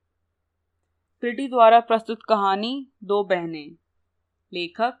कृति द्वारा प्रस्तुत कहानी दो बहनें।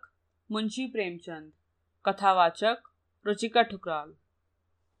 लेखक मुंशी प्रेमचंद। कथावाचक रुचिका ठुकराल।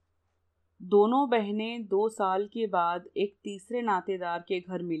 दोनों बहनें 2 साल के बाद एक तीसरे नातेदार के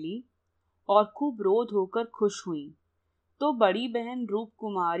घर मिली और खूब रोध होकर खुश हुईं। तो बड़ी बहन रूप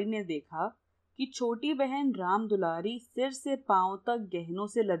कुमारी ने देखा कि छोटी बहन राम दुलारी सिर से पांव तक गहनों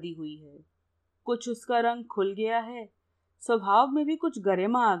से लदी हुई है। कुछ उसका रंग खुल गया है, स्वभाव में भी कुछ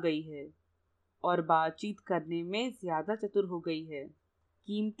गरिमा आ गई है और बातचीत करने में ज्यादा चतुर हो गई है।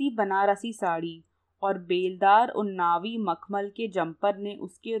 कीमती बनारसी साड़ी और बेलदार उन्नावी मखमल के जंपर ने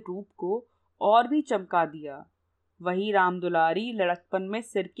उसके रूप को और भी चमका दिया। वही राम दुलारी लड़कपन में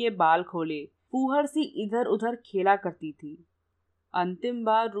सिर के बाल खोले फूहड़ सी इधर उधर खेला करती थी। अंतिम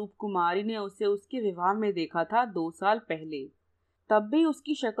बार रूप कुमारी ने उसे उसके विवाह में देखा था 2 साल पहले। तब भी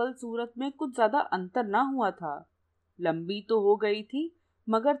उसकी शक्ल सूरत में कुछ ज्यादा अंतर न हुआ था। लंबी तो हो गई थी,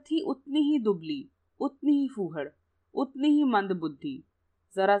 मगर थी उतनी ही दुबली, उतनी ही फूहड़, उतनी ही मंदबुद्धि,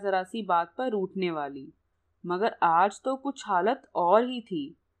 जरा जरा सी बात पर रूठने वाली। मगर आज तो कुछ हालत और ही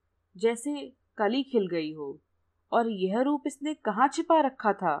थी, जैसे कली खिल गई हो। और यह रूप इसने कहाँ छिपा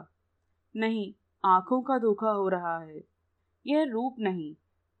रखा था? नहीं, आंखों का धोखा हो रहा है। यह रूप नहीं,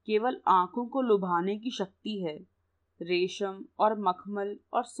 केवल आंखों को लुभाने की शक्ति है। रेशम और मखमल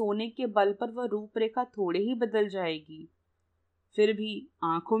और सोने के बल पर वह रूपरेखा थोड़े ही बदल जाएगी, फिर भी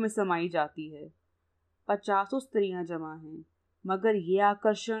आंखों में समाई जाती है। 50 स्त्रियां जमा हैं, मगर ये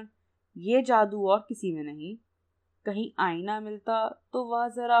आकर्षण, ये जादू और किसी में नहीं। कहीं आईना मिलता तो वह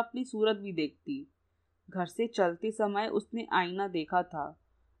जरा अपनी सूरत भी देखती। घर से चलते समय उसने आईना देखा था।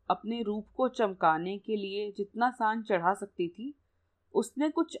 अपने रूप को चमकाने के लिए जितना सान चढ़ा सकती थी, उसने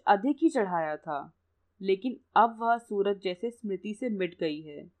कुछ अधिक ही चढ़ाया था। लेकिन अब वह सूरत जैसे स्मृति से मिट गई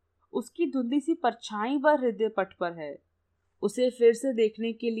है। उसकी धुंधली सी परछाई वह हृदय पट पर है। उसे फिर से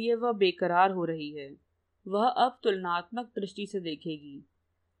देखने के लिए वह बेकरार हो रही है। वह अब तुलनात्मक दृष्टि से देखेगी।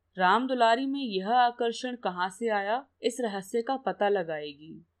 राम दुलारी में यह आकर्षण कहाँ से आया, इस रहस्य का पता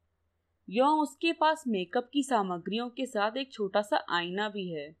लगाएगी। यों उसके पास मेकअप की सामग्रियों के साथ एक छोटा सा आईना भी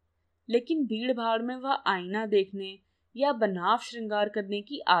है, लेकिन भीड़ भाड़ में वह आईना देखने या बनाव श्रृंगार करने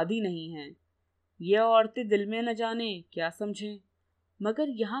की आदी नहीं है। यह औरतें दिल में न जाने क्या समझें, मगर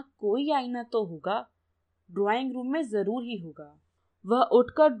यहाँ कोई आईना तो होगा, ड्राइंग रूम में जरूर ही होगा। वह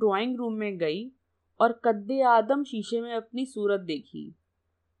उठकर ड्राइंग रूम में गई और कद्दे आदम शीशे में अपनी सूरत देखी।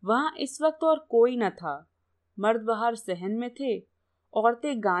 वहां इस वक्त और कोई न था। मर्द बाहर सहन में थे,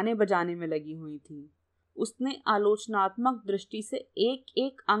 औरतें गाने बजाने में लगी हुई थी। उसने आलोचनात्मक दृष्टि से एक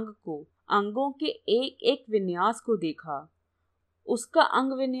एक अंग को, अंगों के एक एक विन्यास को देखा। उसका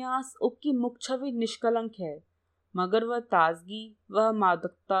अंग विन्यास, उसकी मुख छवि निष्कलंक है, मगर वह ताजगी, वह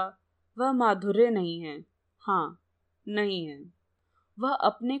मादकता, वह माधुर्य नहीं है। हाँ, नहीं है। वह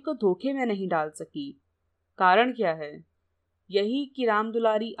अपने को धोखे में नहीं डाल सकी। कारण क्या है? यही कि राम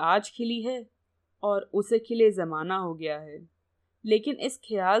दुलारी आज खिली है और उसे खिले जमाना हो गया है। लेकिन इस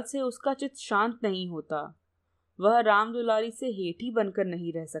ख्याल से उसका चित्त शांत नहीं होता। वह राम दुलारी से हेठी बनकर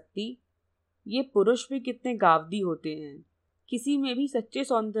नहीं रह सकती। ये पुरुष भी कितने गावदी होते हैं, किसी में भी सच्चे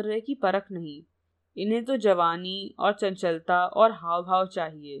सौंदर्य की परख नहीं। इन्हें तो जवानी और चंचलता और हाव भाव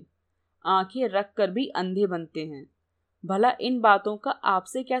चाहिए। आंखें रख कर भी अंधे बनते हैं। भला इन बातों का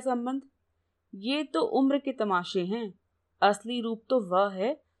आपसे क्या संबंध? ये तो उम्र के तमाशे हैं। असली रूप तो वह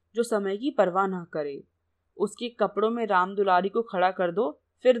है जो समय की परवाह न करे। उसके कपड़ों में राम दुलारी को खड़ा कर दो,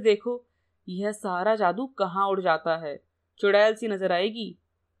 फिर देखो यह सारा जादू कहाँ उड़ जाता है। चुड़ैल सी नजर आएगी,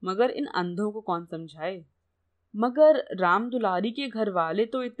 मगर इन अंधों को कौन समझाए। मगर राम दुलारी के घर वाले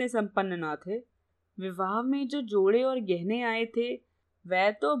तो इतने संपन्न ना थे। विवाह में जो जोड़े और गहने आए थे,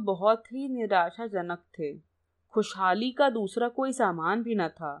 वह तो बहुत ही निराशाजनक थे। खुशहाली का दूसरा कोई सामान भी न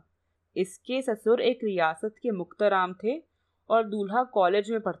था। इसके ससुर एक रियासत के मुख्तराम थे और दूल्हा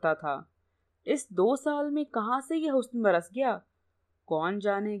कॉलेज में पढ़ता था। इस 2 साल में कहाँ से यह हुस्न बरस गया? कौन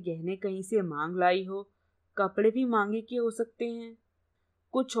जाने, गहने कहीं से मांग लाई हो, कपड़े भी मांगे के हो सकते हैं।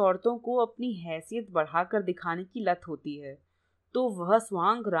 कुछ औरतों को अपनी हैसियत बढ़ाकर दिखाने की लत होती है, तो वह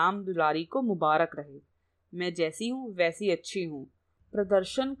स्वांग राम दुलारी को मुबारक रहे। मैं जैसी हूँ वैसी अच्छी हूँ।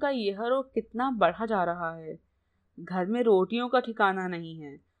 प्रदर्शन का यह रोग कितना बढ़ा जा रहा है। घर में रोटियों का ठिकाना नहीं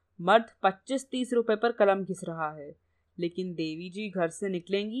है। मर्द 25-30 रुपए पर कलम घिस रहा है, लेकिन देवी जी घर से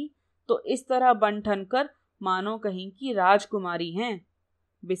निकलेंगी तो इस तरह बन ठन कर मानो कहीं की राजकुमारी हैं।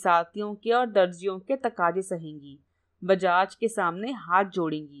 बिसातियों के और दर्जियों के तकाजे सहेंगी, बजाज के सामने हाथ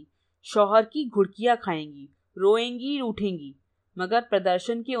जोड़ेंगी, शौहर की घुड़कियां खाएंगी, रोएंगी उठेंगी, मगर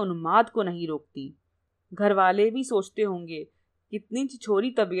प्रदर्शन के उन्माद को नहीं रोकती। घर वाले भी सोचते होंगे कितनी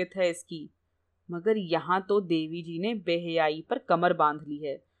छिछोरी तबीयत है इसकी, मगर यहाँ तो देवी जी ने बेहयाई पर कमर बांध ली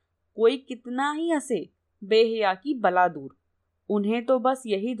है। कोई कितना ही हंसे, बेहया की बला दूर। उन्हें तो बस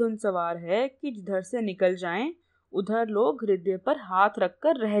यही धुन सवार है कि जिधर से निकल जाएं उधर लोग हृदय पर हाथ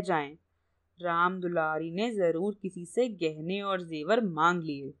रखकर रह जाएं। राम दुलारी ने जरूर किसी से गहने और जेवर मांग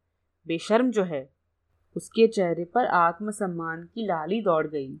लिए, बेशर्म जो है। उसके चेहरे पर आत्मसम्मान की लाली दौड़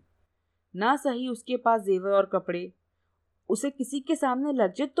गई। ना सही उसके पास जेवर और कपड़े, उसे किसी के सामने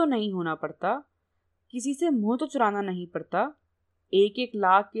लज्जित तो नहीं होना पड़ता, किसी से मुंह तो चुराना नहीं पड़ता। 1-1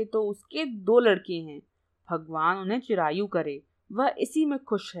 लाख के तो उसके 2 लड़के हैं, भगवान उन्हें चिरायु करे, वह इसी में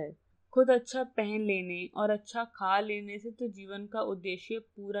खुश है। खुद अच्छा पहन लेने और अच्छा खा लेने से तो जीवन का उद्देश्य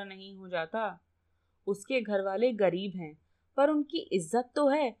पूरा नहीं हो जाता। उसके घर वाले गरीब हैं, पर उनकी इज्जत तो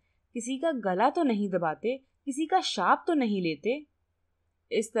है, किसी का गला तो नहीं दबाते, किसी का शाप तो नहीं लेते।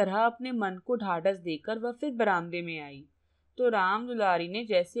 इस तरह अपने मन को ढाढ़स देकर वह फिर बरामदे में आई तो राम दुलारी ने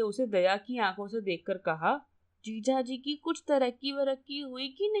जैसे उसे दया की आंखों से देखकर कहा, जीजा जी की कुछ तरक्की वरक्की हुई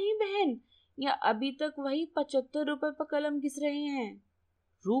कि नहीं बहन, या अभी तक वही 75 रुपए पर कलम घिस रहे हैं?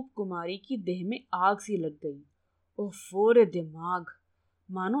 रूप कुमारी की देह में आग सी लग गई। ओफो रे दिमाग,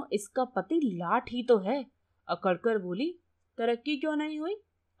 मानो इसका पति लाठ ही तो है। अकड़कर बोली, तरक्की क्यों नहीं हुई?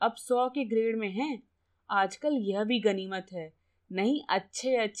 अब 100 के ग्रेड में हैं। आजकल यह भी गनीमत है, नहीं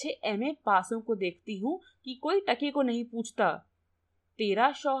अच्छे अच्छे एमए पासों को देखती हूँ कि कोई टके को नहीं पूछता।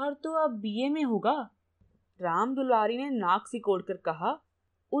 तेरा शौहर तो अब बीए में होगा। राम दुलारी ने नाक सिकोड़कर कहा,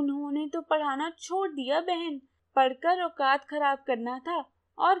 उन्होंने तो पढ़ाना छोड़ दिया बहन, पढ़कर औकात खराब करना था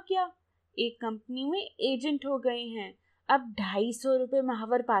और क्या। एक कंपनी में एजेंट हो गए हैं, अब 250 रुपए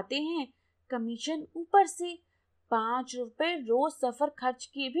माहवर पाते हैं, कमीशन ऊपर से 5 रुपए रोज सफर खर्च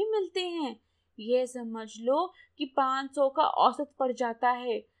के भी मिलते हैं। यह समझ लो कि 500 का औसत पड़ जाता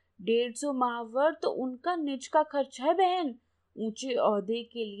है। 150 माहवर तो उनका निज का खर्च है बहन। ऊंचे ओहदे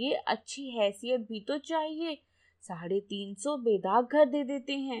के लिए अच्छी हैसियत भी तो चाहिए। 350 बेदाग घर दे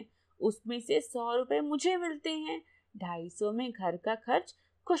देते हैं, उसमें से 100 रुपए मुझे मिलते हैं। 250 में घर का खर्च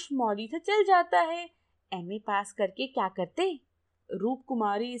खुशमौली से चल जाता है। एमए पास करके क्या करते? रूप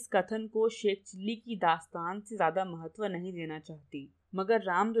कुमारी इस कथन को शेख चिल्ली की दास्तान से ज्यादा महत्व नहीं देना चाहती, मगर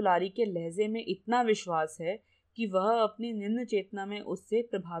राम दुलारी के लहजे में इतना विश्वास है कि वह अपनी निम्न चेतना में उससे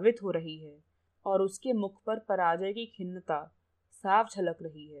प्रभावित हो रही है और उसके मुख पर पराजय की खिन्नता साफ झलक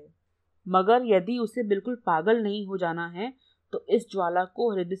रही है। मगर यदि उसे बिल्कुल पागल नहीं हो जाना है तो इस ज्वाला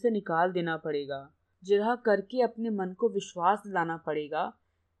को हृदय से निकाल देना पड़ेगा। जिरह करके अपने मन को विश्वास दिलाना पड़ेगा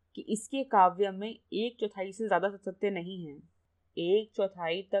कि इसके काव्य में 1/4 से ज्यादा सत्य नहीं है।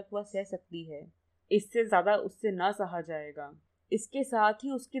 1/4 तक वह सह सकती है, इससे ज्यादा उससे न सहा जाएगा। इसके साथ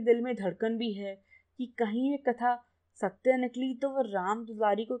ही उसके दिल में धड़कन भी है कि कहीं ये कथा सत्य निकली तो वह राम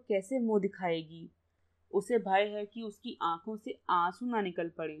दुलारी को कैसे मुंह दिखाएगी। उसे भय है कि उसकी आंखों से आंसू ना निकल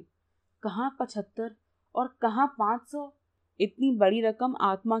पड़े। कहाँ 75 और कहाँ 500? इतनी बड़ी रकम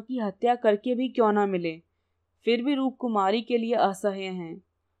आत्मा की हत्या करके भी क्यों ना मिले, फिर भी रूप कुमारी के लिए असह्य है।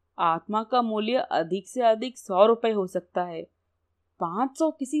 आत्मा का मूल्य अधिक से अधिक 100 रुपए हो सकता है, 500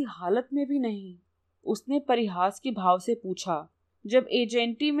 किसी हालत में भी नहीं। उसने परिहास के भाव से पूछा, जब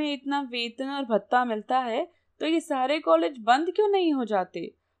एजेंटी में इतना वेतन और भत्ता मिलता है तो ये सारे कॉलेज बंद क्यों नहीं हो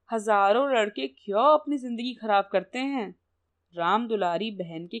जाते? हजारों लड़के क्यों अपनी जिंदगी खराब करते हैं? राम दुलारी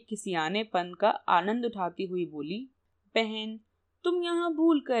बहन के खिसियानेपन का आनंद उठाती हुई बोली, बहन तुम यहाँ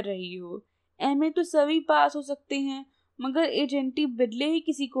भूल कर रही हो। एमए तो सभी पास हो सकते हैं, मगर एजेंटी बिरले ही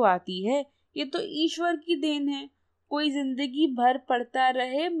किसी को आती है। ये तो ईश्वर की देन है। कोई जिंदगी भर पढ़ता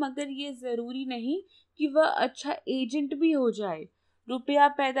रहे, मगर ये जरूरी नहीं कि वह अच्छा एजेंट भी हो जाए। रुपया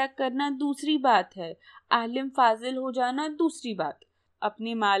पैदा करना दूसरी बात है, आलिम फाजिल हो जाना दूसरी बात।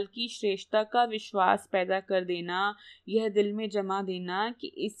 अपने माल की श्रेष्ठता का विश्वास पैदा कर देना, यह दिल में जमा देना कि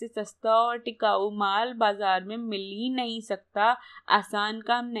इससे सस्ता और टिकाऊ माल बाजार में मिल ही नहीं सकता, आसान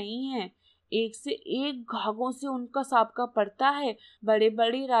काम नहीं है। एक से एक घागों से उनका साबका पड़ता है। बड़े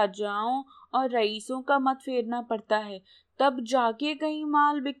बड़े राजाओं और रईसों का मत फेरना पड़ता है, तब जाके कहीं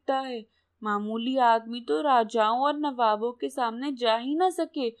माल बिकता है। मामूली आदमी तो राजाओं और नवाबों के सामने जा ही ना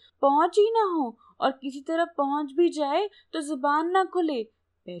सके, पहुंच ही ना हो, और किसी तरह पहुंच भी जाए तो जुबान ना खुले।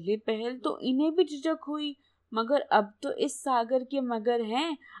 पहले पहल तो इन्हें भी झिझक हुई, मगर अब तो इस सागर के मगर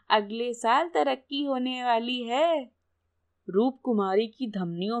हैं। अगले साल तरक्की होने वाली है। रूप कुमारी की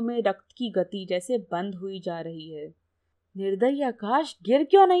धमनियों में रक्त की गति जैसे बंद हुई जा रही है। निर्दयी आकाश गिर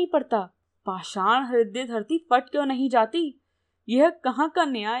क्यों नहीं पड़ता? पाषाण हृदय धरती फट क्यों नहीं जाती? यह कहाँ का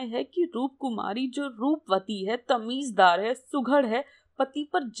न्याय है कि रूप कुमारी जो रूपवती है, तमीजदार है, सुघड़ है, पति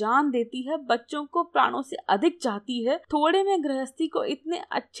पर जान देती है, बच्चों को प्राणों से अधिक चाहती है, थोड़े में गृहस्थी को इतने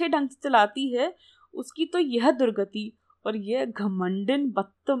अच्छे ढंग से चलाती है, उसकी तो यह दुर्गति। और यह घमंडिन,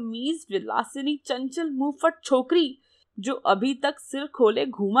 बदतमीज, विलासिनी, चंचल, मुंहफट छोकरी, जो अभी तक सिर खोले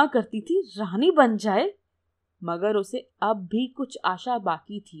घूमा करती थी रानी बन जाए? मगर उसे अब भी कुछ आशा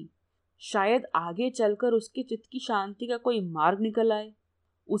बाकी थी। शायद आगे चलकर उसके चित्त की शांति का कोई मार्ग निकल आए।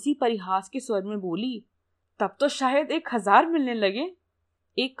 उसी परिहास के स्वर में बोली, तब तो शायद 1000 मिलने लगे।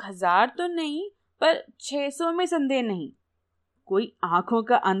 1000 तो नहीं, पर 600 में संदेह नहीं। कोई आंखों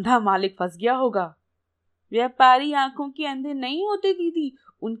का अंधा मालिक फंस गया होगा। व्यापारी आंखों के अंधे नहीं होते दीदी,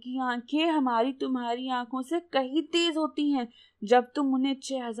 उनकी आंखें हमारी तुम्हारी आंखों से कहीं तेज होती हैं। जब तुम उन्हें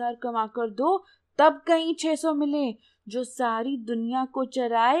 6000 कमा कर दो तब कहीं 600 मिले। जो सारी दुनिया को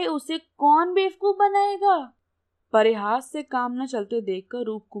चराए उसे कौन बेवकूफ बनाएगा? परिहास से काम न चलते देखकर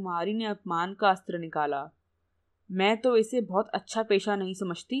रूप कुमारी ने अपमान का अस्त्र निकाला। मैं तो इसे बहुत अच्छा पेशा नहीं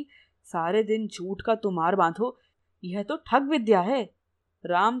समझती। सारे दिन झूठ का तुमार बांधो, यह तो ठग विद्या है।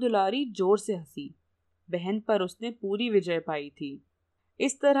 राम दुलारी जोर से हंसी। बहन पर उसने पूरी विजय पाई थी।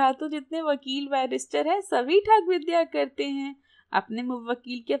 इस तरह तो जितने वकील बैरिस्टर हैं सभी ठग विद्या करते हैं। अपने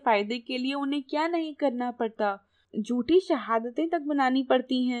मुवक्किल के फायदे के लिए उन्हें क्या नहीं करना पड़ता, झूठी शहादतें तक बनानी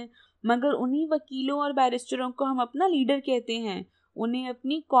पड़ती हैं। मगर उन्हीं वकीलों और बैरिस्टरों को हम अपना लीडर कहते हैं, उन्हें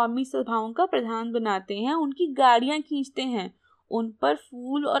अपनी कौमी सभाओं का प्रधान बनाते हैं, उनकी गाड़ियां खींचते हैं, उन पर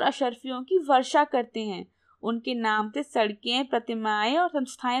फूल और अशर्फियों की वर्षा करते हैं, उनके नाम से सड़कें, प्रतिमाएं और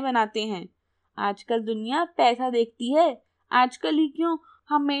संस्थाएं बनाते हैं। आजकल दुनिया पैसा देखती है। आजकल ही क्यों,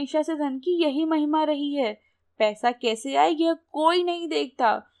 हमेशा से धन की यही महिमा रही है। पैसा कैसे आए यह कोई नहीं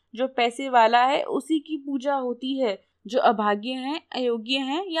देखता। जो पैसे वाला है उसी की पूजा होती है। जो अभागे हैं, अयोग्य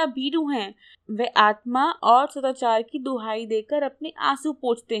हैं या भीरू हैं, वे आत्मा और सदाचार की दुहाई देकर अपने आंसू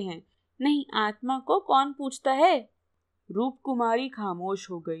पोंछते हैं। नहीं, आत्मा को कौन पूछता है? रूप कुमारी खामोश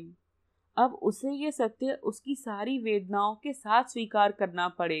हो गई। अब उसे ये सत्य उसकी सारी वेदनाओं के साथ स्वीकार करना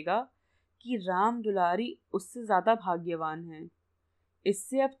पड़ेगा कि राम दुलारी उससे ज्यादा भाग्यवान है।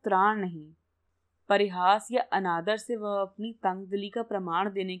 इससे अब त्राण नहीं। परिहास या अनादर से वह अपनी तंगदिली का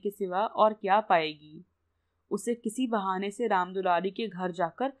प्रमाण देने के सिवा और क्या पाएगी। उसे किसी बहाने से राम दुलारी के घर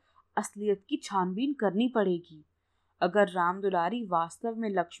जाकर असलियत की छानबीन करनी पड़ेगी। अगर राम दुलारी वास्तव में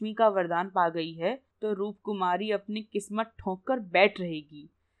लक्ष्मी का वरदान पा गई है तो रूप कुमारी अपनी किस्मत ठोंक कर बैठ रहेगी।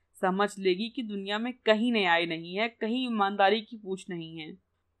 समझ लेगी कि दुनिया में कहीं न्याय नहीं है, कहीं ईमानदारी की पूछ नहीं है।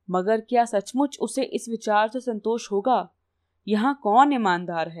 मगर क्या सचमुच उसे इस विचार से संतोष होगा? यहाँ कौन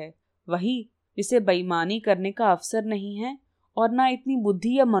ईमानदार है? वही जिसे बेईमानी करने का अवसर नहीं है और ना इतनी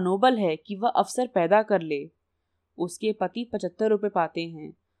बुद्धि या मनोबल है कि वह अवसर पैदा कर ले। उसके पति 75 रुपए पाते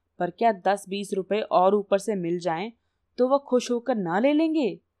हैं, पर क्या 10-20 रुपए और ऊपर से मिल जाएं तो वह खुश होकर ना ले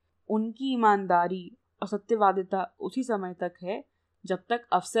लेंगे? उनकी ईमानदारी और सत्यवादिता उसी समय तक है जब तक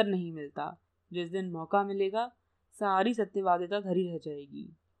अवसर नहीं मिलता। जिस दिन मौका मिलेगा सारी सत्यवादिता धरी रह जाएगी।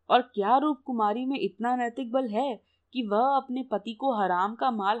 और क्या रूप कुमारी में इतना नैतिक बल है कि वह अपने पति को हराम का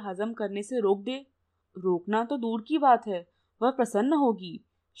माल हजम करने से रोक दे? रोकना तो दूर की बात है, वह प्रसन्न होगी,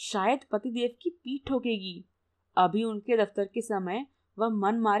 शायद पतिदेव की पीठ ठोकेगी। अभी उनके दफ्तर के समय वह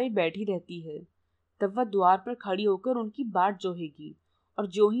मन मारे बैठी रहती है, तब वह द्वार पर खड़ी होकर उनकी बाट जोहेगी और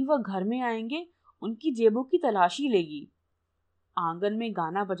जो ही वह घर में आएंगे उनकी जेबों की तलाशी लेगी। आंगन में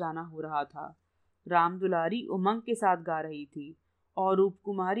गाना बजाना हो रहा था। राम दुलारी उमंग के साथ गा रही थी और रूप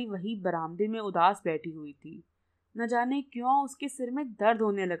कुमारी वही बरामदे में उदास बैठी हुई थी। न जाने क्यों उसके सिर में दर्द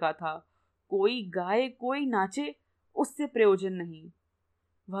होने लगा था। कोई गाए कोई नाचे, उससे प्रयोजन नहीं।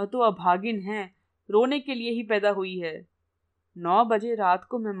 वह तो अभागिन है, रोने के लिए ही पैदा हुई है। 9 बजे रात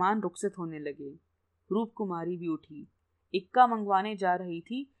को मेहमान रुखसत होने लगे। रूप कुमारी भी उठी, इक्का मंगवाने जा रही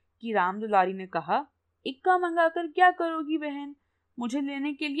थी कि राम दुलारी ने कहा, इक्का मंगाकर क्या करोगी बहन? मुझे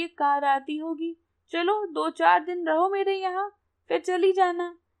लेने के लिए कार आती होगी। चलो 2-4 दिन रहो मेरे यहाँ, फिर चली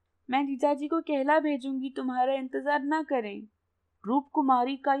जाना। मैं जीजाजी को कहला भेजूंगी, तुम्हारा इंतजार ना करें। रूप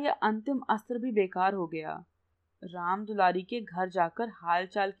कुमारी का यह अंतिम अस्त्र भी बेकार हो गया। राम दुलारी के घर जाकर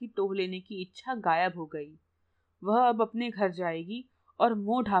हालचाल की टोह लेने की इच्छा गायब हो गई। वह अब अपने घर जाएगी और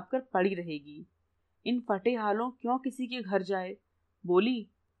मुंह ढांपकर पड़ी रहेगी। इन फटे हालों क्यों किसी के घर जाए? बोली,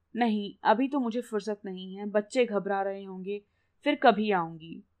 नहीं अभी तो मुझे फुर्सत नहीं है, बच्चे घबरा रहे होंगे, फिर कभी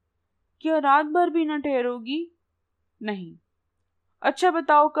आऊंगी। क्या रात भर भी न ठहरोगी? नहीं। अच्छा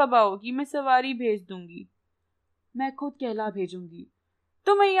बताओ कब आओगी, मैं सवारी भेज दूंगी। मैं खुद कहला भेजूंगी।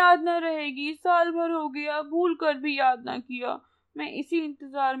 तुम्हें याद न रहेगी, साल भर हो गया, भूल कर भी याद ना किया। मैं इसी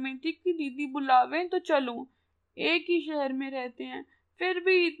इंतजार में थी कि दीदी बुलावें तो चलूं। एक ही शहर में रहते हैं, फिर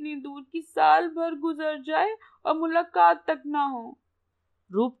भी इतनी दूर की साल भर गुजर जाए और मुलाकात तक ना हो।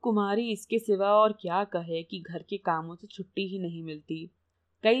 रूप कुमारी इसके सिवा और क्या कहे कि घर के कामों से छुट्टी ही नहीं मिलती।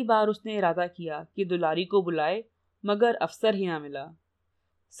 कई बार उसने इरादा किया कि दुलारी को बुलाए, मगर अवसर ही ना मिला।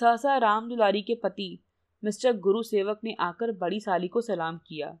 सहसा राम दुलारी के पति मिस्टर गुरु सेवक ने आकर बड़ी साली को सलाम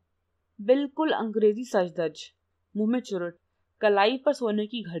किया। बिल्कुल अंग्रेजी सजधज, मुंह में चुरुट, कलाई पर सोने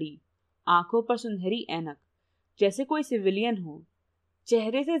की घड़ी, आंखों पर सुनहरी ऐनक, जैसे कोई सिविलियन हो।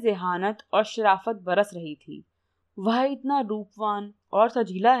 चेहरे से जेहानत और शराफत बरस रही थी। वह इतना रूपवान और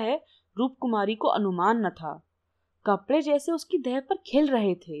सजीला है, रूप कुमारी को अनुमान न था। कपड़े जैसे उसकी देह पर खिल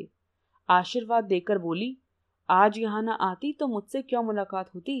रहे थे। आशीर्वाद देकर बोली, आज यहाँ न आती तो मुझसे क्यों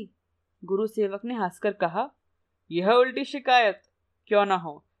मुलाकात होती। गुरु सेवक ने हंसकर कहा, यह उल्टी शिकायत क्यों ना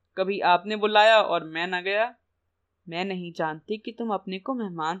हो, कभी आपने बुलाया और मैं न गया। मैं नहीं जानती कि तुम अपने को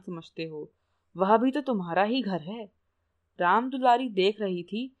मेहमान समझते हो, वह भी तो तुम्हारा ही घर है। राम दुलारी देख रही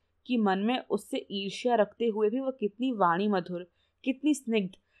थी कि मन में उससे ईर्ष्या रखते हुए भी वह कितनी वाणी मधुर, कितनी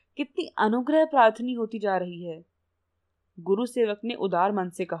स्निग्ध, कितनी अनुग्रह प्रार्थनी होती जा रही है। गुरु सेवक ने उदार मन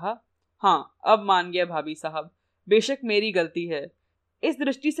से कहा, हाँ अब मान गया भाभी साहब, बेशक मेरी गलती है। इस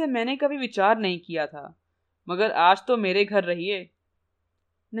दृष्टि से मैंने कभी विचार नहीं किया था, मगर आज तो मेरे घर रहिए।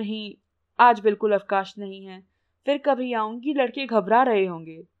 नहीं, आज बिल्कुल अवकाश नहीं है, फिर कभी आऊंगी, लड़के घबरा रहे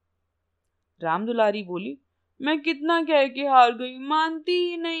होंगे। राम दुलारी बोली, मैं कितना कह के हार गई, मानती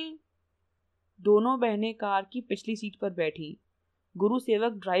ही नहीं। दोनों बहनें कार की पिछली सीट पर बैठी। गुरु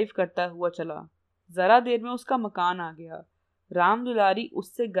सेवक ड्राइव करता हुआ चला। जरा देर में उसका मकान आ गया। राम दुलारी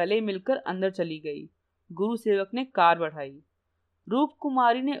उससे गले मिलकर अंदर चली गई। गुरु सेवक ने कार बढ़ाई। रूप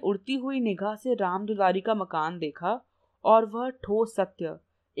कुमारी ने उड़ती हुई निगाह से राम दुलारी का मकान देखा और वह ठोस सत्य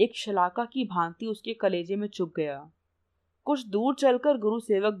एक शलाका की भांति उसके कलेजे में चुभ गया। कुछ दूर चलकर गुरु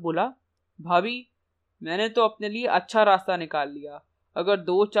सेवक बोला, भाभी मैंने तो अपने लिए अच्छा रास्ता निकाल लिया, अगर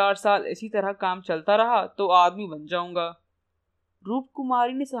 2-4 साल इसी तरह काम चलता रहा तो आदमी बन जाऊंगा। रूप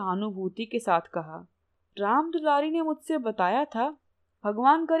कुमारी ने सहानुभूति के साथ कहा, राम दुलारी ने मुझसे बताया था,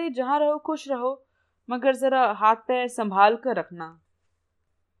 भगवान करे जहां रहो खुश रहो, मगर जरा हाथ पैर संभाल कर रखना।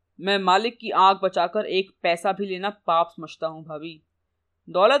 मैं मालिक की आंख बचाकर एक पैसा भी लेना पाप समझता हूँ भाभी।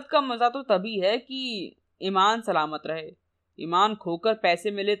 दौलत का मजा तो तभी है कि ईमान सलामत रहे। ईमान खोकर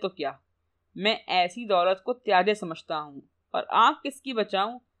पैसे मिले तो क्या। मैं ऐसी दौलत को त्याज्य समझता हूँ, और आंख किसकी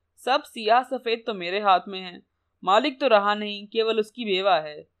बचाऊं, सब सियाह सफेद तो मेरे हाथ में है। मालिक तो रहा नहीं, केवल उसकी बेवा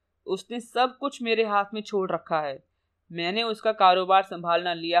है। उसने सब कुछ मेरे हाथ में छोड़ रखा है। मैंने उसका कारोबार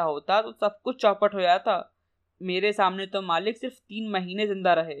संभालना लिया होता तो सब कुछ चौपट हो जाता। मेरे सामने तो मालिक सिर्फ 3 महीने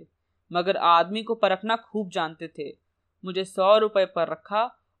जिंदा रहे, मगर आदमी को परखना खूब जानते थे। मुझे 100 रुपए पर रखा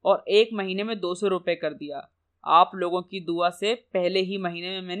और 1 महीने में 200 रुपए कर दिया। आप लोगों की दुआ से पहले ही महीने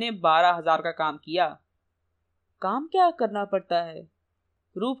में मैंने 12,000 का काम किया। काम क्या करना पड़ता है?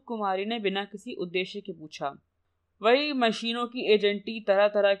 रूप कुमारी ने बिना किसी उद्देश्य के पूछा। वही मशीनों की एजेंटी, तरह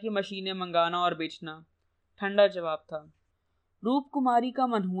तरह की मशीनें मंगाना और बेचना, ठंडा जवाब था। रूप कुमारी का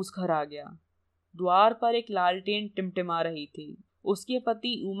मनहूस घर आ गया। द्वार पर एक लालटेन टिमटिमा रही थी। उसके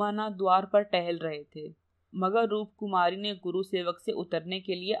पति उमानाथ द्वार पर टहल रहे थे, मगर रूप कुमारी ने गुरु सेवक से उतरने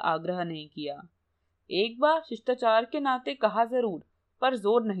के लिए आग्रह नहीं किया। एक बार शिष्टाचार के नाते कहा जरूर, पर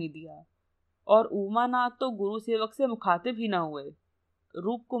जोर नहीं दिया, और उमानाथ तो गुरु सेवक से मुखातिब ही न हुए।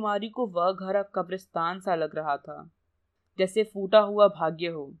 रूप कुमारी को वह घर अब कब्रिस्तान सा लग रहा था, जैसे फूटा हुआ भाग्य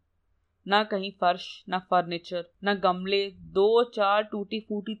हो। न कहीं फर्श, न फर्नीचर, न गमले, 2-4 टूटी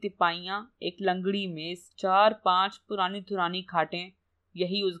फूटी तिपाइयां, एक लंगड़ी मेज, 4-5 पुरानी पुरानी खाटें,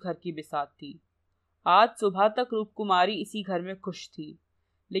 यही उस घर की बिसात थी। आज सुबह तक रूप कुमारी इसी घर में खुश थी,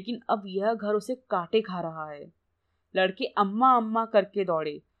 लेकिन अब यह घर उसे काटे खा रहा है। लड़के अम्मा अम्मा करके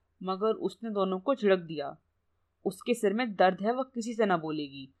दौड़े, मगर उसने दोनों को झिड़क दिया। उसके सिर में दर्द है, वह किसी से न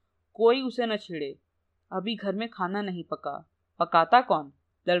बोलेगी, कोई उसे न छेड़े। अभी घर में खाना नहीं पका, पकाता कौन?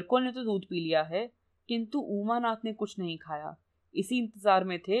 लड़कों ने तो दूध पी लिया है, किंतु उमानाथ ने कुछ नहीं खाया। इसी इंतजार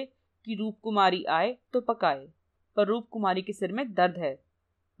में थे कि रूप कुमारी आए तो पकाए, पर रूप कुमारी के सिर में दर्द है।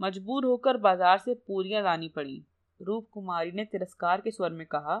 मजबूर होकर बाजार से पूरियां लानी पड़ी। रूप कुमारी ने तिरस्कार के स्वर में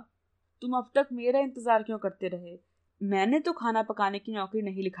कहा, तुम अब तक मेरा इंतजार क्यों करते रहे? मैंने तो खाना पकाने की नौकरी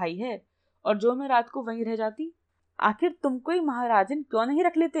नहीं लिखाई है, और जो मैं रात को वहीं रह जाती। आखिर तुम कोई महाराजन क्यों नहीं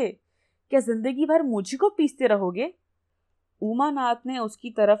रख लेते? क्या जिंदगी भर मुझी को पीसते रहोगे? उमानाथ ने उसकी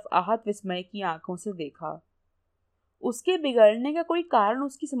तरफ आहत विस्मय की आंखों से देखा। उसके बिगड़ने का कोई कारण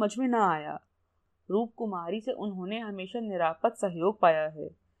उसकी समझ में न आया। रूप कुमारी से उन्होंने हमेशा निरापद सहयोग पाया है,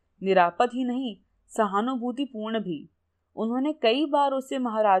 निरापद ही नहीं, सहानुभूतिपूर्ण भी। उन्होंने कई बार उसे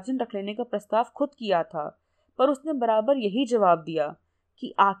महाराजन रख लेने का प्रस्ताव खुद किया था, पर उसने बराबर यही जवाब दिया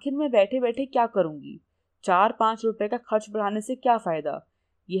कि आखिर मैं बैठे बैठे क्या करूंगी, 4-5 रुपए का खर्च बढ़ाने से क्या फायदा,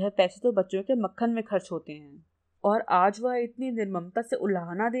 यह पैसे तो बच्चों के मक्खन में खर्च होते हैं। और आज वह इतनी निर्ममता से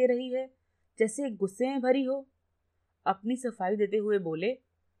उलाहना दे रही है, जैसे गुस्से में भरी हो। अपनी सफाई देते हुए बोले,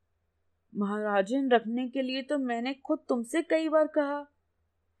 महाराजन रखने के लिए तो मैंने खुद तुमसे कई बार कहा,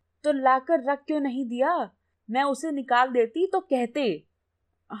 तो लाकर रख क्यों नहीं दिया? मैं उसे निकाल देती तो कहते।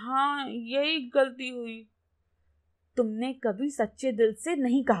 हाँ, यही गलती हुई। तुमने कभी सच्चे दिल से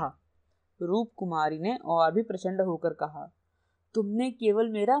नहीं कहा। रूप कुमारी ने और भी प्रचंड होकर कहा, तुमने केवल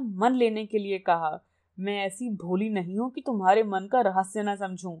मेरा मन लेने के लिए कहा। मैं ऐसी भोली नहीं हूं कि तुम्हारे मन का रहस्य न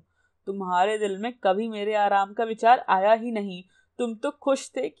समझूं। तुम्हारे दिल में कभी मेरे आराम का विचार आया ही नहीं। तुम तो खुश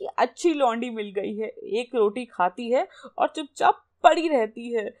थे कि अच्छी लौंडी मिल गई है, एक रोटी खाती है और चुपचाप पड़ी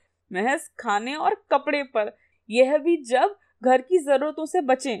रहती है, महज खाने और कपड़े पर, यह भी जब घर की जरूरतों से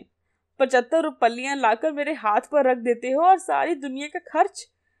बचें। 75 रुपलियां लाकर मेरे हाथ पर रख देते हो और सारी दुनिया का खर्च।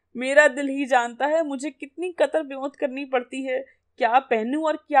 मेरा दिल ही जानता है मुझे कितनी कतर ब्योंत करनी पड़ती है, क्या पहनूं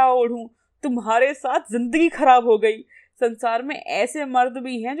और क्या ओढ़ूं। तुम्हारे साथ जिंदगी खराब हो गई। संसार में ऐसे मर्द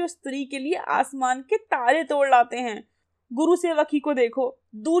भी हैं जो स्त्री के लिए आसमान के तारे तोड़ लाते हैं। गुरु सेवक ही को देखो,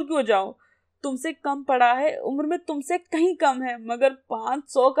 दूर क्यों जाओ, तुमसे कम पड़ा है, उम्र में तुमसे कहीं कम है, मगर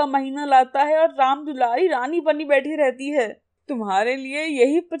 500 का महीना लाता है और राम दुलारी रानी बनी बैठी रहती है। तुम्हारे लिए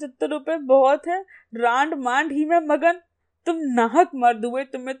यही 75 रुपए बहुत है, रांड मांड ही में मगन। तुम नाहक मर्द हुए,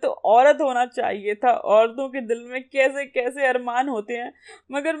 तुम्हें तो औरत होना चाहिए था। औरतों के दिल में कैसे कैसे अरमान होते हैं,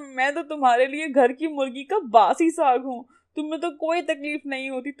 मगर मैं तो तुम्हारे लिए घर की मुर्गी का बासी साग हूँ। तुम्हें तो कोई तकलीफ नहीं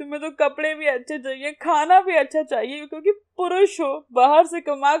होती, तुम्हें तो कपड़े भी अच्छे चाहिए, खाना भी अच्छा चाहिए, क्योंकि पुरुष हो, बाहर से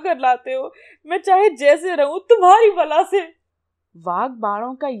कमा कर लाते हो। मैं चाहे जैसे रहूं तुम्हारी भला से। वाग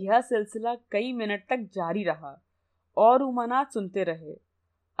बाणों का यह सिलसिला कई मिनट तक जारी रहा और उमानाथ सुनते रहे।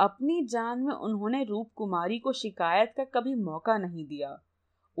 अपनी जान में उन्होंने रूप कुमारी को शिकायत का कभी मौका नहीं दिया।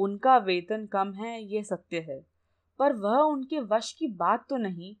 उनका वेतन कम है, यह सत्य है, पर वह उनके वश की बात तो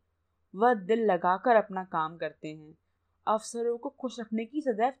नहीं। वह दिल लगाकर अपना काम करते हैं, अफसरों को खुश रखने की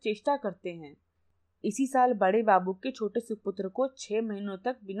सदैव चेष्टा करते हैं। इसी साल बड़े बाबू के छोटे सुपुत्र को 6 महीनों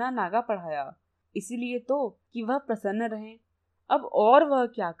तक बिना नागा पढ़ाया, इसीलिए तो कि वह प्रसन्न रहें। अब और वह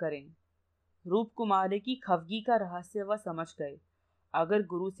क्या करें। रूप कुमारी की खफगी का रहस्य वह समझ गए। अगर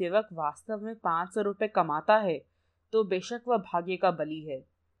गुरु सेवक वास्तव में 500 रुपए कमाता है तो बेशक वह भाग्य का बली है,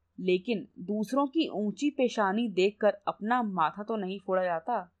 लेकिन दूसरों की ऊंची पेशानी देखकर अपना माथा तो नहीं फोड़ा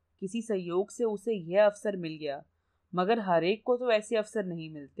जाता। किसी संयोग से उसे यह अवसर मिल गया, मगर हर एक को तो ऐसे अवसर नहीं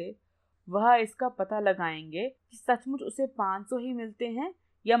मिलते। वह इसका पता लगाएंगे कि सचमुच उसे 500 ही मिलते हैं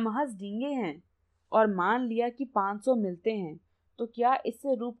या महज डींगे हैं। और मान लिया कि 500 मिलते हैं, तो क्या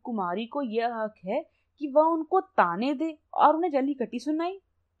इससे रूप कुमारी को यह हक है कि वह उनको ताने दे और उन्हें जली कटी सुनाई?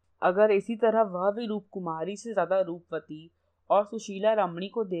 अगर इसी तरह वह भी रूप कुमारी से ज्यादा रूपवती और सुशीला रमणी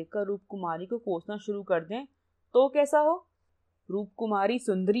को देखकर रूप कुमारी को कोसना शुरू कर दें तो कैसा हो? रूप कुमारी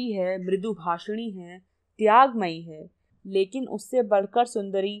सुंदरी है, मृदु भाषणी है, त्यागमयी है, लेकिन उससे बढ़कर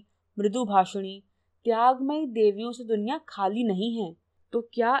सुंदरी, मृदु भाषणी, त्यागमयी देवियों से दुनिया खाली नहीं है। तो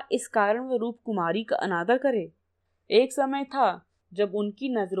क्या इस कारण वह रूप कुमारी का अनादर करे? एक समय था जब उनकी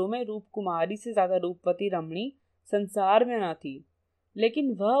नजरों में रूप कुमारी से ज्यादा रूपवती रमणी संसार में न थी,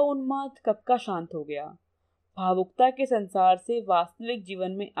 लेकिन वह उन्माद कब का शांत हो गया। भावुकता के संसार से वास्तविक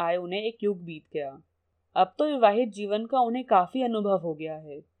जीवन में आए उन्हें एक युग बीत गया। अब तो विवाहित जीवन का उन्हें काफी अनुभव हो गया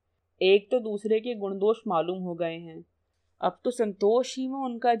है। एक तो दूसरे के गुण दोष मालूम हो गए हैं। अब तो संतोष ही में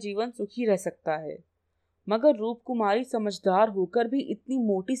उनका जीवन सुखी रह सकता है। मगर रूप कुमारी समझदार होकर भी इतनी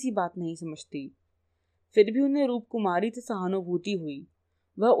मोटी सी बात नहीं समझती। फिर भी उन्हें रूप कुमारी से सहानुभूति हुई।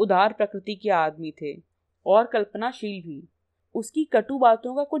 वह उदार प्रकृति के आदमी थे और कल्पनाशील भी। उसकी कटु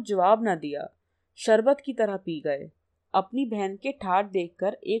बातों का कुछ जवाब न दिया, शरबत की तरह पी गए। अपनी बहन के ठाठ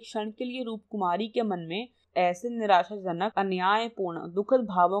देखकर एक क्षण के लिए रूप कुमारी के मन में ऐसे निराशाजनक, अन्यायपूर्ण, दुखद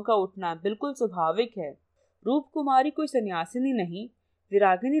भावों का उठना बिल्कुल स्वाभाविक है। रूप कुमारी कोई सन्यासिनी नहीं,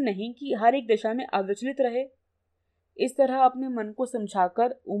 विरागिनी नहीं कि हर एक दिशा में अविचलित रहे। इस तरह अपने मन को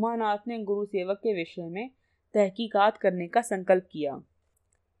समझाकर उमानाथ ने गुरु सेवक के विषय में तहकीकात करने का संकल्प किया।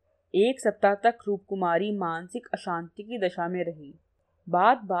 1 सप्ताह तक रूप कुमारी मानसिक अशांति की दशा में रही।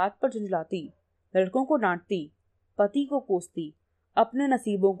 बात बात पर झुंझलाती, लड़कों को डांटती, पति को कोसती, अपने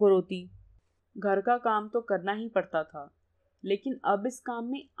नसीबों को रोती। घर का काम तो करना ही पड़ता था, लेकिन अब इस काम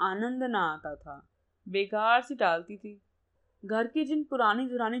में आनंद ना आता था। बेकार सी टालती थी। घर की जिन पुरानी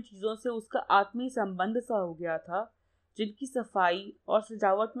दुरानी चीजों से उसका आत्मीय संबंध सा हो गया था, जिनकी सफाई और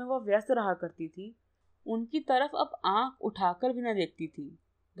सजावट में वह व्यस्त रहा करती थी, उनकी तरफ अब आंख उठाकर भी न देखती थी।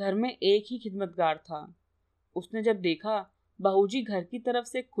 घर में एक ही खिदमतगार था। उसने जब देखा बहूजी घर की तरफ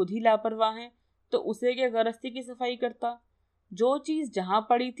से खुद ही लापरवाह हैं, तो उसे क्या गृहस्थी की सफाई करता। जो चीज जहां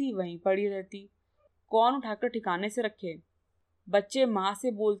पड़ी थी वहीं पड़ी रहती, कौन उठाकर ठिकाने से रखे। बच्चे माँ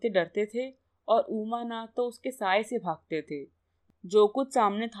से बोलते डरते थे और उमानाथ तो उसके साए से भागते थे। जो कुछ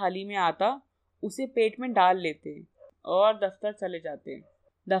सामने थाली में आता उसे पेट में डाल लेते और दफ्तर चले जाते।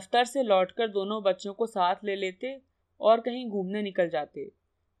 दफ्तर से लौटकर दोनों बच्चों को साथ ले लेते और कहीं घूमने निकल जाते।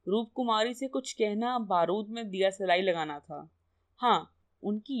 रूप कुमारी से कुछ कहना बारूद में दिया सलाई लगाना था। हाँ,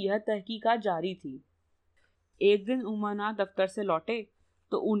 उनकी यह तहकीकात जारी थी। एक दिन उमानाथ दफ्तर से लौटे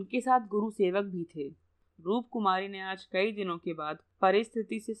तो उनके साथ गुरु सेवक भी थे। रूप कुमारी ने आज कई दिनों के बाद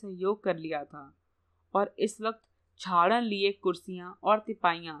परिस्थिति से सहयोग कर लिया था और इस वक्त झाड़न लिए कुर्सियां और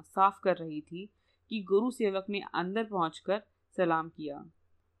तिपाइयां साफ कर रही थी कि गुरु सेवक ने अंदर पहुंचकर सलाम किया।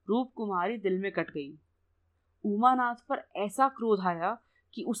 रूप कुमारी दिल में कट गई। उमानाथ पर ऐसा क्रोध आया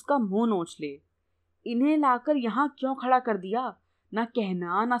कि उसका मुंह नोच ले। इन्हें लाकर यहाँ क्यों खड़ा कर दिया? ना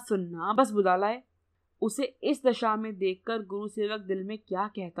कहना ना सुनना, बस बुला लाए। उसे इस दशा में देखकर गुरु सेवक दिल में क्या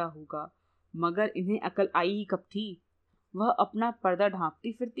कहता होगा, मगर इन्हें अकल आई ही कब थी। वह अपना पर्दा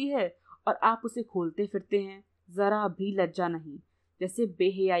ढांपती फिरती है और आप उसे खोलते फिरते हैं। जरा भी लज्जा नहीं, जैसे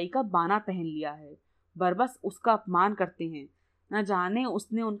बेहयाई का बाना पहन लिया है। बरबस उसका अपमान करते हैं। न जाने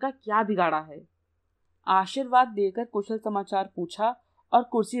उसने उनका क्या बिगाड़ा है। आशीर्वाद देकर कुशल समाचार पूछा और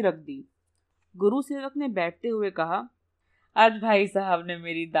कुर्सी रख दी। गुरु सेवक ने बैठते हुए कहा, आज भाई साहब ने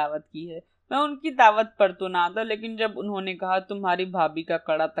मेरी दावत की है। मैं उनकी दावत पर तो ना था, लेकिन जब उन्होंने कहा तुम्हारी भाभी का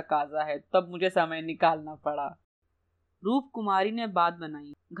कड़ा तकाजा है, तब मुझे समय निकालना पड़ा। रूप कुमारी ने बात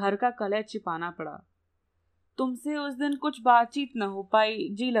बनाई, घर का कलह छिपाना पड़ा। तुमसे उस दिन कुछ बातचीत न हो पाई,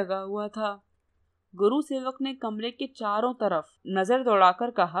 जी लगा हुआ था। गुरु सेवक ने कमरे के चारों तरफ नजर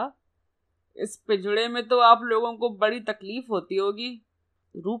दौड़ाकर कहा, इस पिंजड़े में तो आप लोगों को बड़ी तकलीफ होती होगी।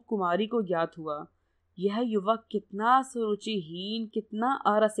 रूप कुमारी को ज्ञात हुआ यह युवक कितना सुरुचिहीन, कितना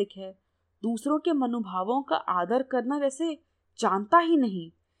अरसिक है। दूसरों के मनोभावों का आदर करना वैसे जानता ही नहीं।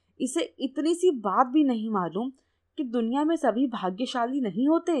 इसे इतनी सी बात भी नहीं मालूम कि दुनिया में सभी भाग्यशाली नहीं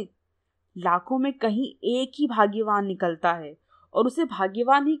होते। लाखों में कहीं एक ही भाग्यवान निकलता है, और उसे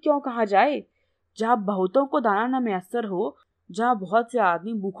भाग्यवान ही क्यों कहा जाए। जहाँ बहुतों को दाना न मैसर हो, जहाँ बहुत से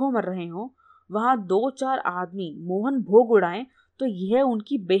आदमी भूखों मर रहे हो, वहां 2-4 आदमी मोहन भोग उड़ाएं तो यह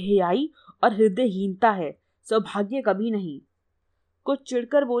उनकी बेहयाई और हृदयहीनता है, सौभाग्य कभी नहीं। कुछ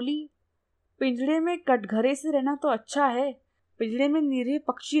चिढ़कर बोली, पिंजड़े में कटघरे से रहना तो अच्छा है। पिंजड़े में निरीह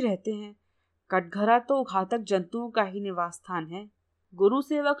पक्षी रहते हैं, कटघरा तो घातक जंतुओं का ही निवास स्थान है। गुरु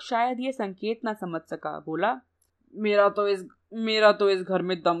सेवक शायद ये संकेत ना समझ सका, बोला, मेरा तो इस घर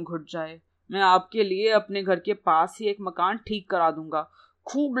में दम घुट जाए। मैं आपके लिए अपने घर के पास ही एक मकान ठीक करा दूंगा,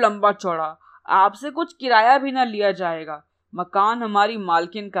 खूब लंबा चौड़ा। आपसे कुछ किराया भी ना लिया जाएगा। मकान हमारी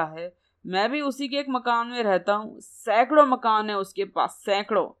मालकिन का है। मैं भी उसी के एक मकान में रहता हूँ। सैकड़ों मकान है उसके पास,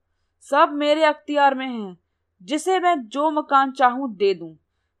 सैकड़ों। सब मेरे अख्तियार में हैं। जिसे मैं जो मकान चाहूँ दे दूं।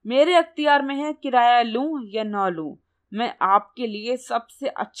 मेरे अख्तियार में है, किराया लूं या ना लूं। मैं आपके लिए सबसे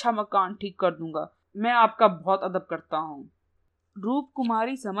अच्छा मकान ठीक कर दूंगा। मैं आपका बहुत अदब करता हूँ। रूप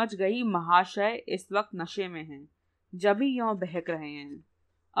कुमारी समझ गई महाशय इस वक्त नशे में हैं, जब ही यों बहक रहे हैं।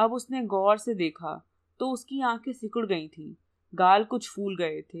 अब उसने गौर से देखा तो उसकी आंखें सिकुड़ गई थीं, गाल कुछ फूल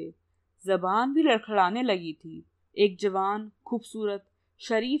गए थे, जबान भी लड़खड़ाने लगी थी। एक जवान, खूबसूरत,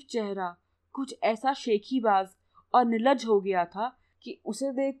 शरीफ चेहरा कुछ ऐसा शेखीबाज और निर्लज हो गया था कि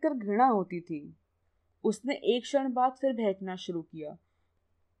उसे देखकर घृणा होती थी। उसने एक क्षण बाद फिर बहकना शुरू किया।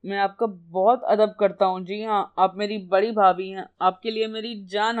 मैं आपका बहुत अदब करता हूँ। जी हाँ, आप मेरी बड़ी भाभी हैं। आपके लिए मेरी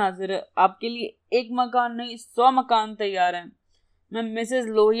जान हाजिर है। आपके लिए एक मकान नहीं, 100 मकान तैयार हैं। मैं मिसेस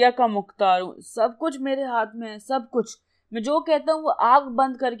लोहिया का मुख्तार हूँ। सब कुछ मेरे हाथ में है, सब कुछ। मैं जो कहता हूँ वो आग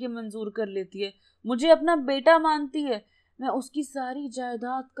बंद करके मंजूर कर लेती है। मुझे अपना बेटा मानती है। मैं उसकी सारी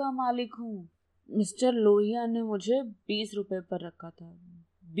जायदाद का मालिक हूँ। मिस्टर लोहिया ने मुझे 20 रुपए पर रखा था,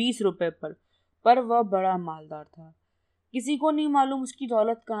 20 रुपए पर वह बड़ा मालदार था। किसी को नहीं मालूम उसकी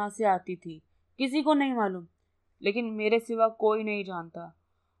दौलत कहाँ से आती थी, किसी को नहीं मालूम, लेकिन मेरे सिवा कोई नहीं जानता।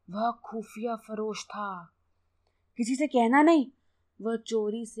 वह खुफिया फरोश था, किसी से कहना नहीं। वह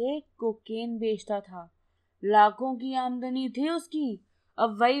चोरी से कोकेन बेचता था। लाखों की आमदनी थी उसकी।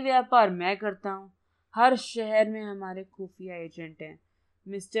 अब वही व्यापार मैं करता हूँ। हर शहर में हमारे खुफिया एजेंट हैं।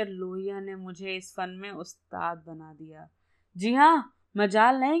 मिस्टर लोहिया ने मुझे इस फन में उस्ताद बना दिया। जी हाँ,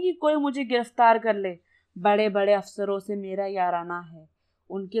 मजाल नहीं कि कोई मुझे गिरफ्तार कर ले। बड़े बड़े अफसरों से मेरा याराना है।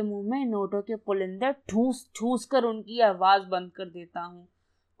 उनके मुंह में नोटों के पुलिंदे ठूस ठूस कर उनकी आवाज बंद कर देता हूँ।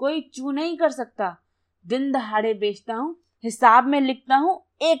 कोई चू नहीं कर सकता। दिन दहाड़े बेचता हूँ, हिसाब में लिखता हूँ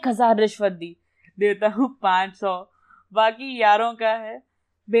 1000 रिश्वत दी, देता हूँ 500, बाकी यारों का है।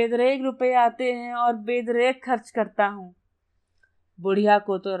 बेदरेक रुपए आते हैं और बेदरेक खर्च करता हूँ। बुढ़िया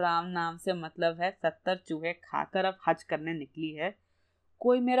को तो राम नाम से मतलब है। 70 चूहे खाकर अब हज करने निकली है।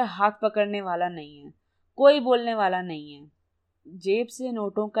 कोई मेरा हाथ पकड़ने वाला नहीं है, कोई बोलने वाला नहीं है। जेब से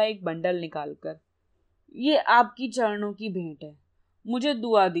नोटों का एक बंडल निकालकर, ये आपकी चरणों की भेंट है। मुझे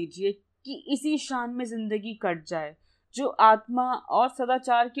दुआ दीजिए कि इसी शान में जिंदगी कट जाए। जो आत्मा और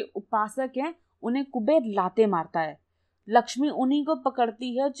सदाचार के उपासक हैं, उन्हें कुबेर लाते मारता है। लक्ष्मी उन्हीं को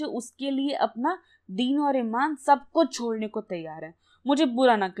पकड़ती है जो उसके लिए अपना दीन और ईमान सब कुछ छोड़ने को तैयार है। मुझे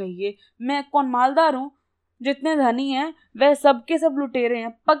बुरा ना कहिए, मैं कौन मालदार हूँ? जितने धनी हैं वह सबके सब लुटेरे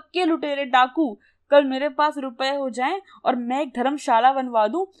हैं, पक्के लुटेरे, डाकू। कल मेरे पास रुपए हो जाएं और मैं एक धर्मशाला बनवा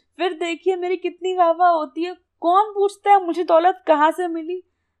दूं, फिर देखिए मेरी कितनी वाह वाह होती है। कौन पूछता है मुझे दौलत कहाँ से मिली?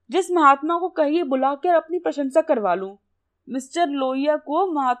 जिस महात्मा को कहिए बुलाकर अपनी प्रशंसा करवा लूं। मिस्टर लोहिया को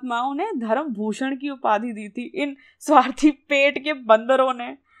महात्माओं ने धर्म भूषण की उपाधि दी थी, इन स्वार्थी पेट के बंदरों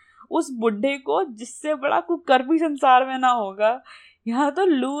ने। उस बुढ़े को जिससे बड़ा कुकर भी संसार में ना होगा। यहाँ तो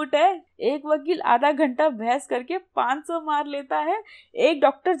लूट है। एक वकील आधा घंटा बहस करके 500 मार लेता है, एक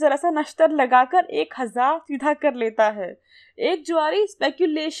डॉक्टर जरा सा नश्तर लगाकर 1000 सीधा कर लेता है, एक जुआरी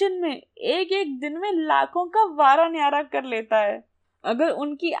स्पेक्यूलेशन में एक एक दिन में लाखों का वारा न्यारा कर लेता है। अगर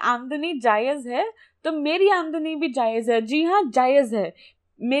उनकी आमदनी जायज है तो मेरी आमदनी भी जायज है। जी हाँ, जायज है।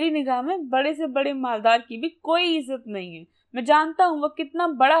 मेरी निगाह में बड़े से बड़े मालदार की भी कोई इज्जत नहीं है। मैं जानता हूँ वो कितना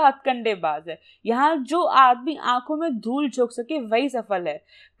बड़ा हथकंडेबाज है। यहाँ जो आदमी आंखों में धूल झोंक सके वही सफल है।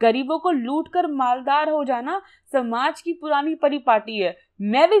 गरीबों को लूट कर मालदार हो जाना समाज की पुरानी परिपाटी है।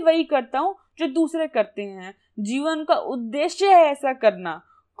 मैं भी वही करता हूँ जो दूसरे करते हैं। जीवन का उद्देश्य है ऐसा करना।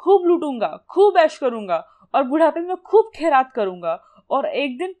 खूब लूटूंगा, खूब ऐश करूंगा और बुढ़ापे में खूब खैरात करूंगा और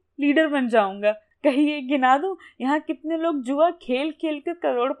एक दिन लीडर बन जाऊंगा। कहिए गिना दूं यहाँ कितने लोग जुआ खेल खेल कर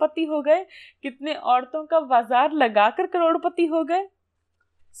करोड़पति हो गए, कितने औरतों का बाजार लगाकर करोड़पति हो गए।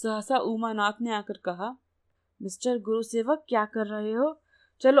 सहसा उमानाथ ने आकर कहा, मिस्टर गुरु सेवक क्या कर रहे हो?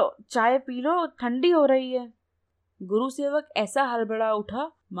 चलो चाय पी लो, ठंडी हो रही है। गुरु सेवक ऐसा हड़बड़ा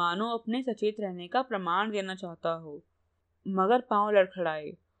उठा मानो अपने सचेत रहने का प्रमाण देना चाहता हो, मगर पांव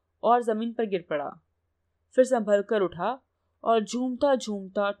लड़खड़ाए और जमीन पर गिर पड़ा। फिर संभल कर उठा और झूमता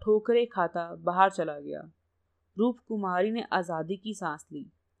झूमता ठोकरे खाता बाहर चला गया। रूप कुमारी ने आजादी की सांस ली।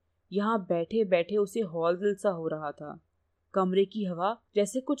 यहाँ बैठे बैठे उसे हौल दिल सा हो रहा था। कमरे की हवा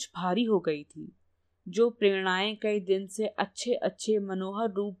जैसे कुछ भारी हो गई थी। जो प्रेरणाएं कई दिन से अच्छे अच्छे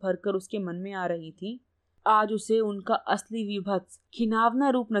मनोहर रूप भरकर उसके मन में आ रही थी, आज उसे उनका असली विभत्स घिनौना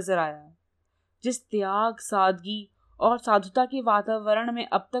रूप नजर आया। जिस त्याग, सादगी और साधुता के वातावरण में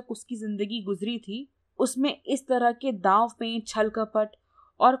अब तक उसकी जिंदगी गुजरी थी, उसमें इस तरह के दांव पेंच, छल कपट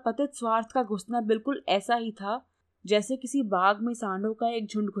और पतित स्वार्थ का घुसना बिल्कुल ऐसा ही था जैसे किसी बाग में सांडों का एक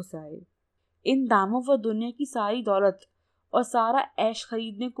झुंड घुसाए। इन दामों वह दुनिया की सारी दौलत और सारा ऐश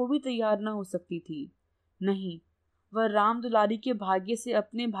खरीदने को भी तैयार न हो सकती थी। नहीं, वह राम दुलारी के भाग्य से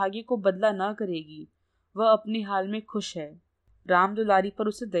अपने भाग्य को बदला न करेगी। वह अपने हाल में खुश है। राम दुलारी पर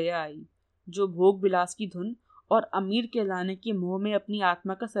उसे दया आई, जो भोग विलास की धुन और अमीर कहलाने के मोह में अपनी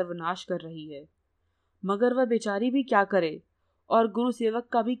आत्मा का सर्वनाश कर रही है। मगर वह बेचारी भी क्या करे, और गुरु सेवक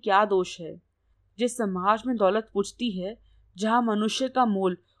का भी क्या दोष है। जिस समाज में दौलत पूछती है, जहाँ मनुष्य का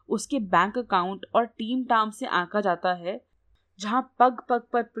मोल उसके बैंक अकाउंट और टीम टाम से आंका जाता है, जहाँ पग पग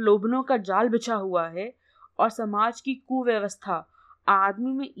पर प्रलोभनों का जाल बिछा हुआ है और समाज की कुव्यवस्था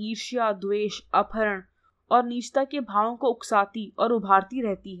आदमी में ईर्ष्या, द्वेष, अपहरण और नीचता के भावों को उकसाती और उभारती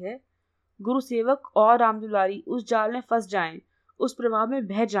रहती है, गुरु सेवक और रामदुलारी उस जाल में फंस जाएं, उस प्रभाव में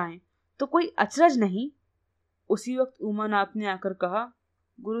बह जाएं, तो कोई अचरज नहीं। उसी वक्त उमानाथ ने आकर कहा,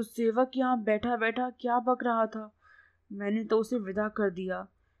 गुरु सेवक यहाँ बैठा बैठा क्या बक रहा था? मैंने तो उसे विदा कर दिया।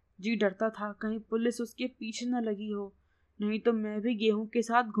 जी डरता था कहीं पुलिस उसके पीछे न लगी हो, नहीं तो मैं भी गेहूं के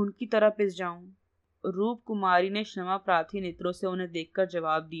साथ घुन की तरह पिस जाऊं। रूप कुमारी ने क्षमा प्रार्थी नेत्रों से उन्हें देखकर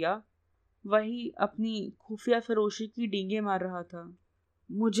जवाब दिया, वही अपनी खुफिया फरोशी की डींगे मार रहा था।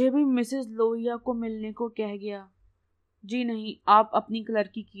 मुझे भी मिसेस लोहिया को मिलने को कह गया। जी नहीं, आप अपनी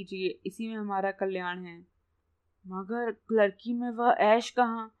क्लर्की कीजिए, इसी में हमारा कल्याण है। मगर क्लर्की में वह ऐश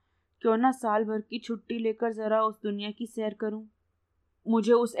कहाँ? क्यों ना साल भर की छुट्टी लेकर जरा उस दुनिया की सैर करूं।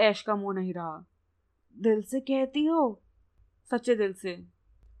 मुझे उस ऐश का मोह नहीं रहा। दिल से कहती हो? सच्चे दिल से।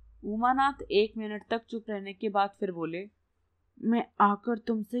 उमानाथ 1 मिनट तक चुप रहने के बाद फिर बोले, मैं आकर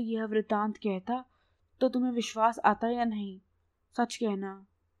तुमसे यह वृतांत कहता तो तुम्हें विश्वास आता या नहीं? सच कहना।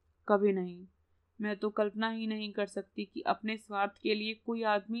 कभी नहीं। मैं तो कल्पना ही नहीं कर सकती कि अपने स्वार्थ के लिए कोई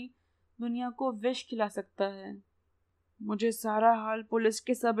आदमी दुनिया को विष खिला सकता है। मुझे सारा हाल पुलिस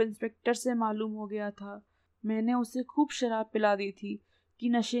के सब इंस्पेक्टर से मालूम हो गया था। मैंने उसे खूब शराब पिला दी थी कि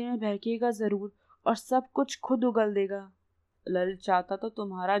नशे में बहकेगा जरूर और सब कुछ खुद उगल देगा। लल चाहता तो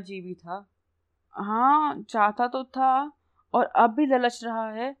तुम्हारा जी भी था। हाँ, चाहता तो था और अब भी ललच रहा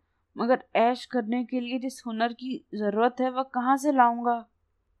है, मगर ऐश करने के लिए जिस हुनर की जरूरत है वह कहाँ से लाऊंगा?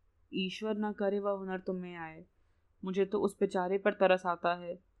 ईश्वर न करे वह हुनर तुम में आए। मुझे तो उस बेचारे पर तरस आता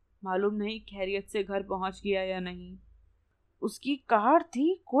है। मालूम नहीं खैरियत से घर पहुंच गया या नहीं। उसकी कार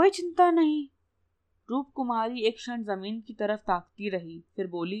थी, कोई चिंता नहीं। रूप कुमारी एक क्षण जमीन की तरफ ताकती रही, फिर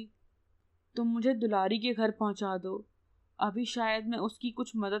बोली, तुम मुझे दुलारी के घर पहुंचा दो। अभी शायद मैं उसकी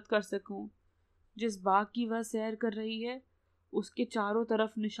कुछ मदद कर सकूं। जिस बाग की वह सैर कर रही है, उसके चारों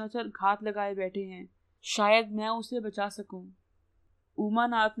तरफ निशाचर घात लगाए बैठे हैं। शायद मैं उसे बचा सकूं।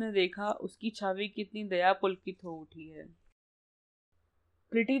 उमानाथ ने देखा उसकी छवि कितनी दया पुलकित हो उठी है।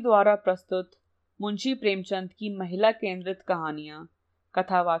 कृति द्वारा प्रस्तुत मुंशी प्रेमचंद की महिला केंद्रित कहानियां।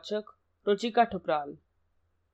 कथावाचक रुचिका ठुकराल।